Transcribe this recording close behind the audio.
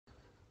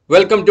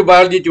Welcome to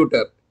Biology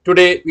Tutor.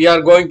 Today we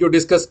are going to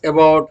discuss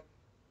about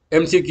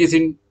MCQs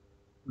in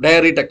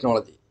dairy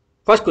technology.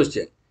 First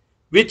question.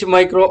 Which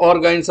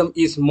microorganism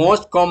is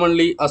most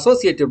commonly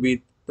associated with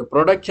the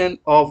production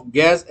of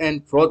gas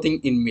and frothing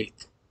in milk?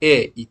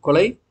 A. E.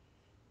 coli,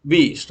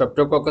 B.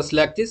 Streptococcus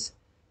lactis,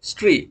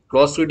 C.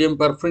 Clostridium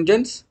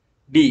perfringens,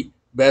 D.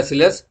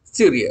 Bacillus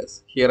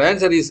cereus. Here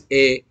answer is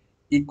A.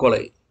 E.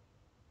 coli.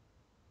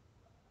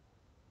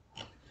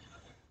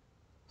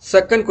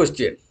 Second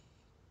question.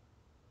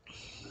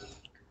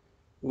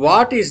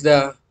 What is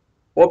the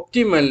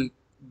optimal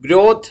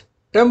growth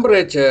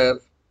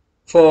temperature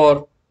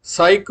for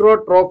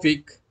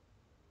psychotrophic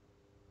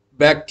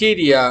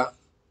bacteria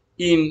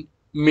in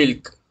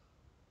milk?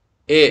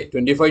 A.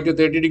 25 to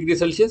 30 degrees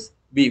Celsius,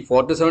 B.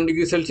 4 to 7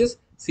 degrees Celsius,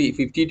 C.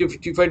 50 to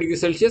 55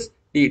 degrees Celsius,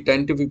 D.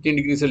 10 to 15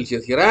 degrees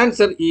Celsius. Your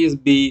answer is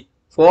B.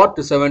 4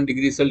 to 7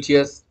 degrees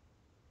Celsius.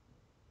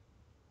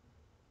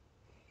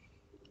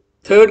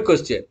 Third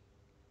question.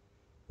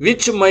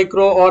 Which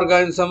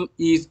microorganism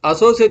is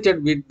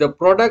associated with the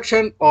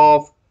production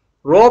of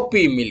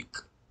ropey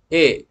milk?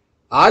 A.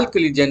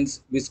 Alkaligens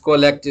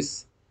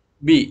viscolactis,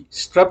 B.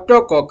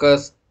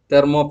 Streptococcus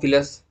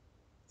thermophilus,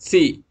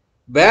 C.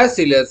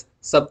 Bacillus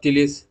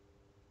subtilis,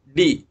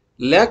 D.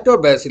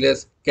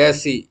 Lactobacillus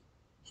casei.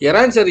 Here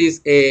answer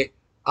is A.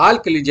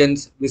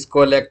 Alkaligens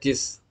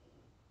viscolactis.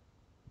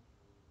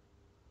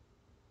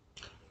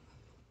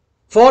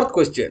 Fourth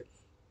question.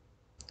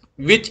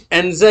 Which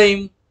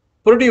enzyme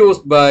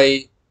produced by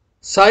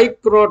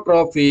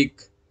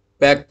psychotrophic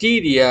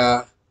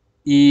bacteria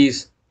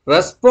is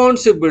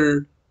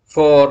responsible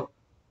for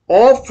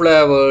off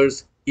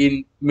flavors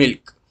in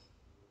milk?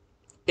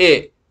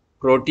 A.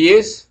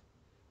 Protease,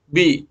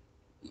 B.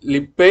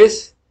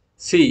 lipase,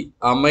 C.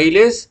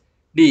 amylase,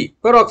 D.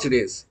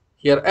 peroxidase.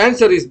 Here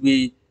answer is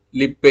B.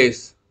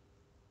 lipase.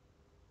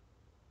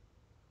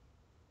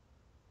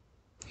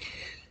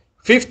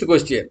 Fifth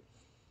question.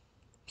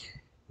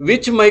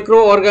 Which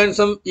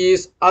microorganism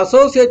is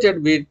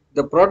associated with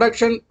the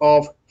production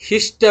of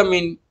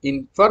histamine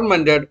in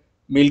fermented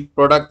milk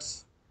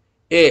products?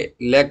 A.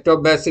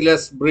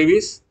 Lactobacillus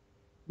brevis,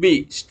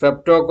 B.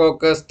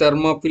 Streptococcus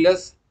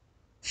thermophilus,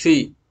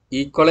 C.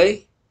 E.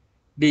 coli,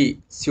 D.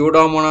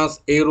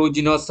 Pseudomonas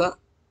aeruginosa.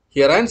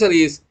 Here answer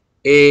is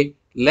A.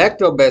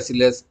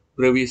 Lactobacillus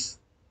brevis.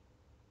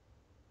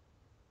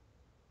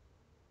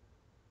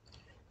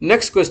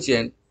 Next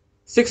question,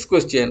 sixth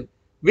question.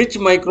 Which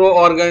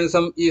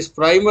microorganism is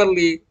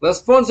primarily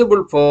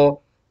responsible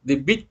for the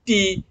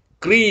bitty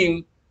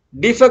cream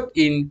defect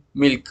in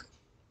milk?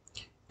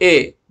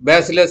 A.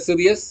 Bacillus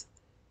cereus,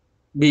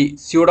 B.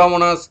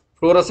 Pseudomonas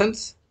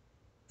fluorescens,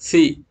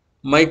 C.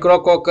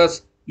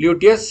 Micrococcus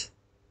luteus,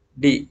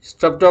 D.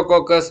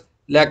 Streptococcus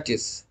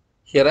lactis.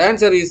 Here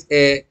answer is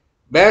A.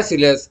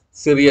 Bacillus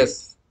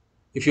cereus.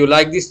 If you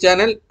like this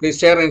channel, please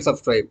share and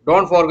subscribe.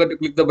 Don't forget to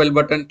click the bell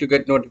button to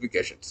get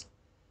notifications.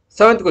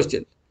 Seventh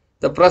question.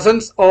 The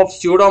presence of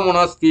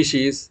Pseudomonas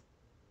species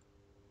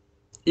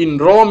in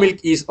raw milk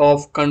is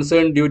of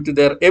concern due to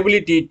their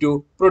ability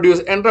to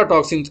produce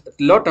enterotoxins at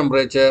low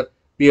temperature,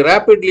 B.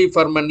 rapidly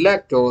ferment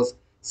lactose,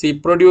 C.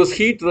 produce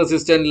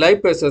heat-resistant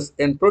lipases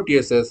and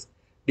proteases,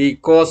 D.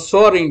 cause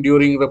souring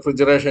during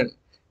refrigeration.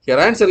 Here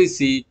answer is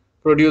C.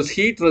 produce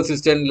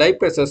heat-resistant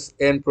lipases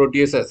and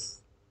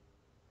proteases.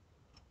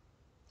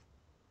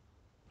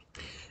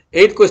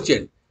 Eighth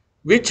question.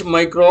 Which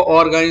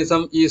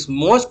microorganism is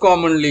most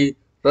commonly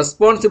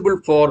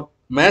responsible for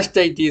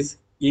mastitis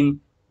in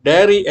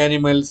dairy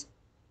animals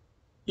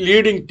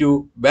leading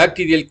to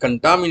bacterial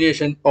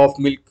contamination of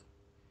milk?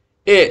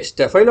 A.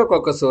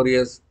 Staphylococcus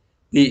aureus,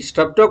 B.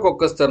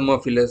 Streptococcus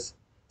thermophilus,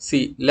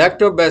 C.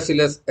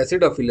 Lactobacillus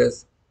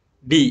acidophilus,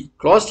 D.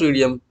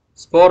 Clostridium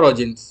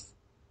sporogens.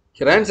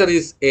 Your answer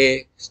is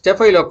A.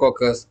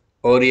 Staphylococcus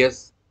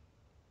aureus.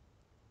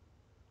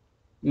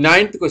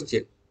 Ninth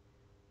question.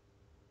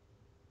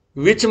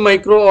 Which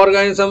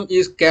microorganism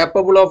is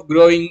capable of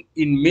growing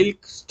in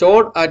milk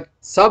stored at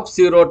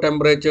sub-zero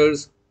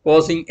temperatures,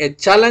 posing a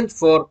challenge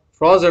for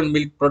frozen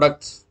milk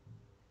products?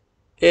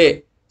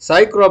 A.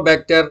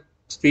 Psychrobacter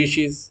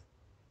species,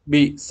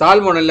 B.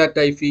 Salmonella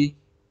typhi,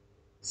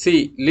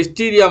 C.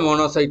 Listeria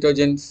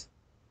monocytogenes,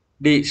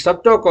 D.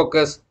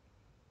 Streptococcus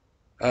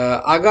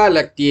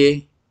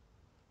agalactiae.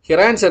 Here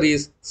answer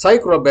is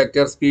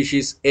Psychrobacter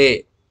species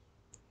A.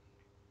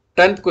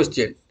 10th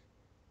question.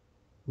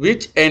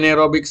 Which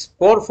anaerobic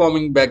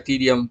spore-forming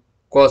bacterium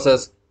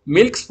causes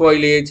milk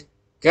spoilage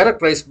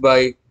characterized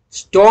by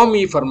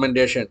stormy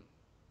fermentation?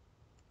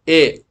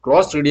 A.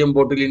 Clostridium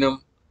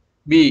botulinum,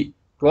 B.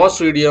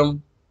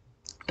 Clostridium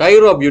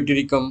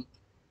tyrobutyricum,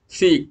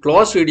 C.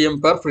 Clostridium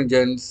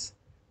perfringens,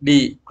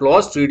 D.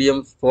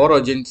 Clostridium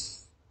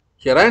sporogens.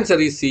 Here answer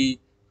is C.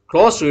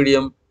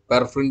 Clostridium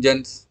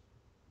perfringens.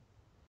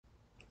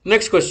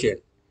 Next question.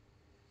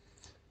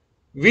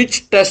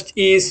 Which test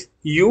is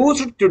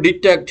used to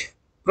detect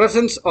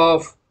presence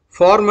of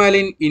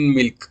formalin in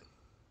milk?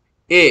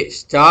 A.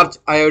 Starch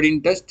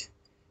iodine test,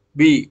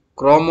 B.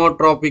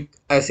 Chromotropic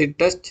acid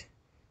test,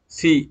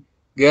 C.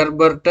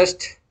 Gerber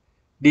test,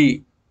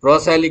 D.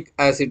 rosalic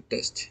acid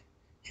test?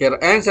 Here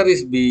answer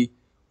is B.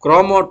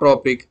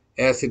 Chromotropic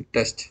acid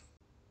test.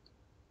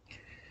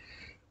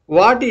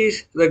 What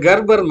is the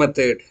Gerber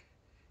method?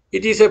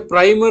 It is a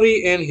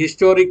primary and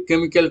historic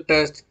chemical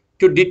test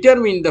to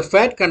determine the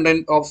fat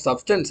content of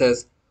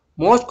substances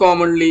most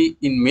commonly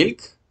in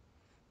milk.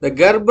 The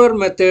Gerber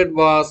method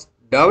was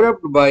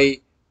developed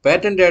and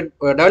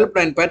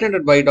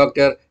patented by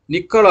Dr.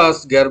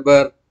 Nicholas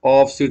Gerber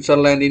of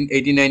Switzerland in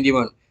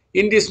 1891.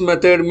 In this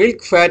method,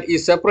 milk fat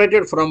is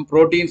separated from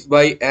proteins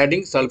by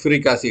adding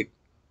sulfuric acid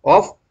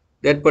of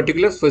that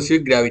particular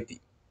specific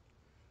gravity.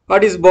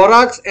 What is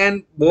borax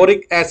and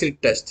boric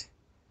acid test?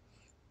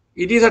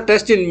 It is a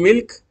test in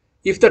milk.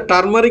 If the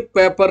turmeric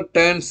paper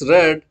turns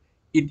red,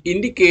 it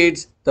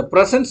indicates the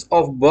presence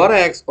of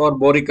borax or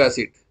boric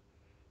acid.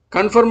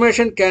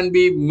 Confirmation can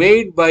be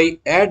made by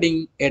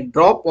adding a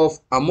drop of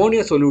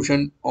ammonia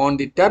solution on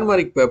the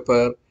turmeric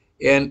paper,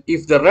 and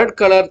if the red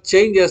color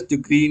changes to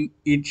green,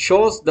 it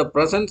shows the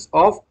presence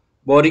of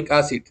boric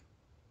acid.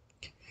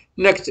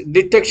 Next,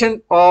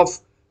 detection of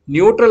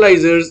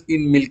neutralizers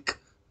in milk.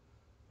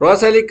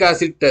 Rosalic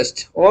acid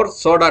test or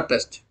soda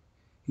test.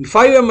 In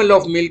 5 ml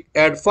of milk,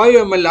 add 5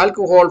 ml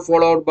alcohol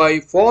followed by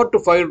 4 to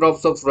 5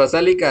 drops of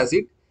rosalic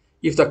acid.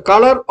 If the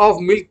color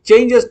of milk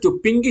changes to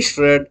pinkish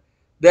red,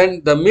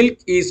 then the milk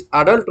is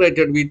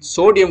adulterated with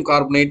sodium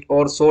carbonate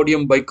or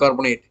sodium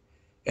bicarbonate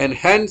and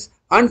hence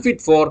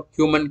unfit for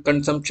human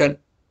consumption.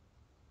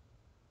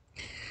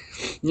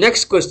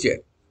 Next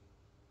question.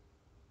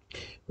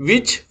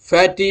 Which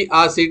fatty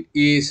acid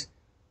is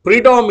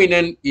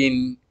predominant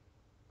in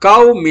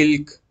cow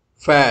milk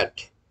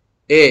fat?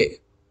 A.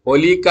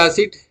 Oleic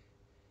acid,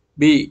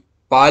 B.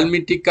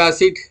 Palmitic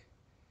acid,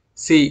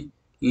 C.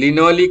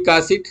 Linoleic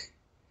acid,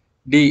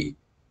 D.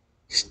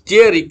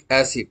 Stearic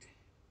acid.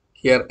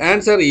 Here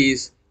answer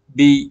is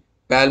B.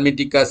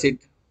 Palmitic acid.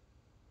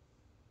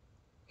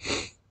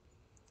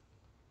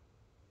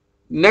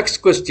 Next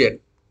question.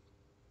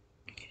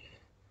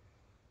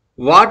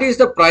 What is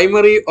the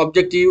primary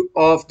objective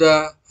of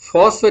the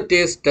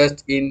phosphatase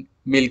test in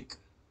milk?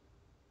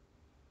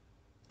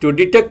 To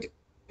detect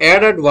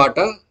added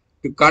water,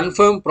 to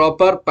confirm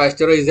proper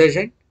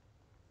pasteurization,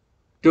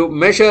 to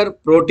measure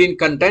protein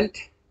content,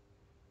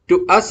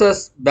 to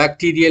assess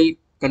bacterial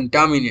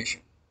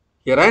contamination.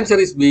 Your answer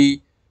is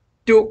B.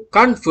 To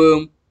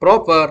confirm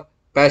proper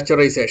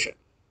pasteurization.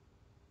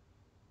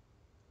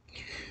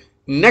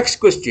 Next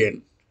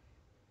question.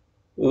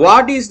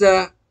 What is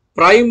the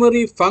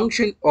primary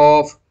function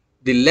of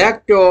the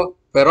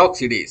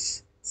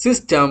lactoperoxidase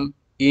system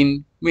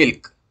in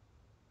milk?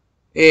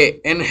 A.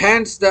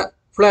 Enhance the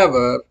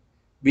flavor.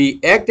 B.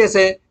 Act as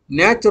a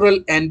natural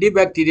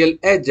antibacterial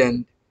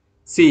agent.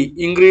 C.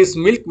 Increase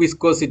milk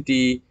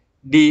viscosity.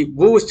 D.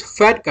 Boost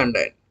fat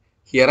content.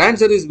 Here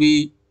answer is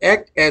B.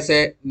 Act as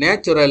a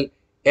natural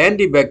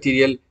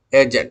antibacterial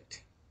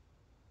agent.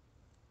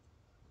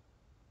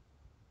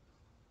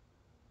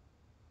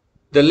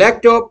 The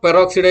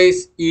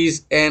lactoperoxidase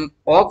is an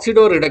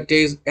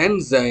oxidoreductase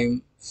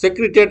enzyme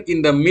secreted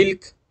in the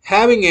milk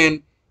having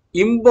an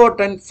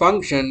important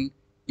function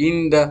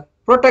in the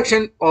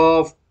protection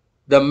of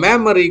the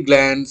mammary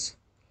glands,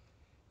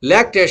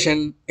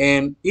 lactation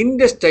and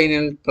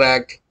intestinal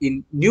tract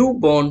in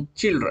newborn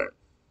children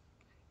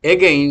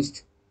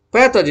against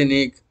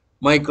pathogenic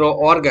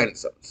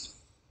microorganisms.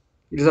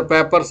 It is a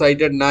paper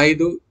cited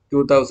Naidu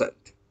 2000.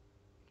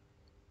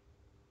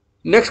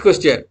 Next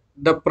question.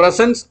 The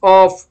presence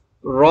of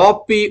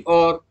ropey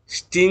or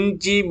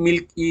stingy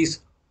milk is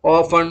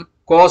often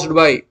caused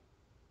by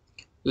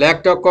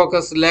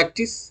Lactococcus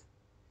lactis,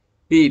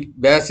 B.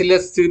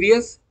 Bacillus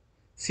cereus,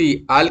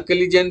 C.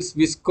 Alkaligens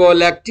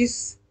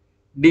viscolactis,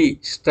 D.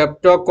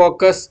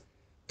 Streptococcus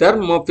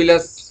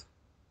thermophilus.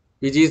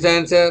 Which is the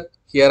answer?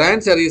 Here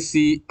answer is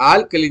C.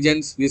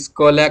 Alkaligens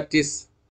viscolactis.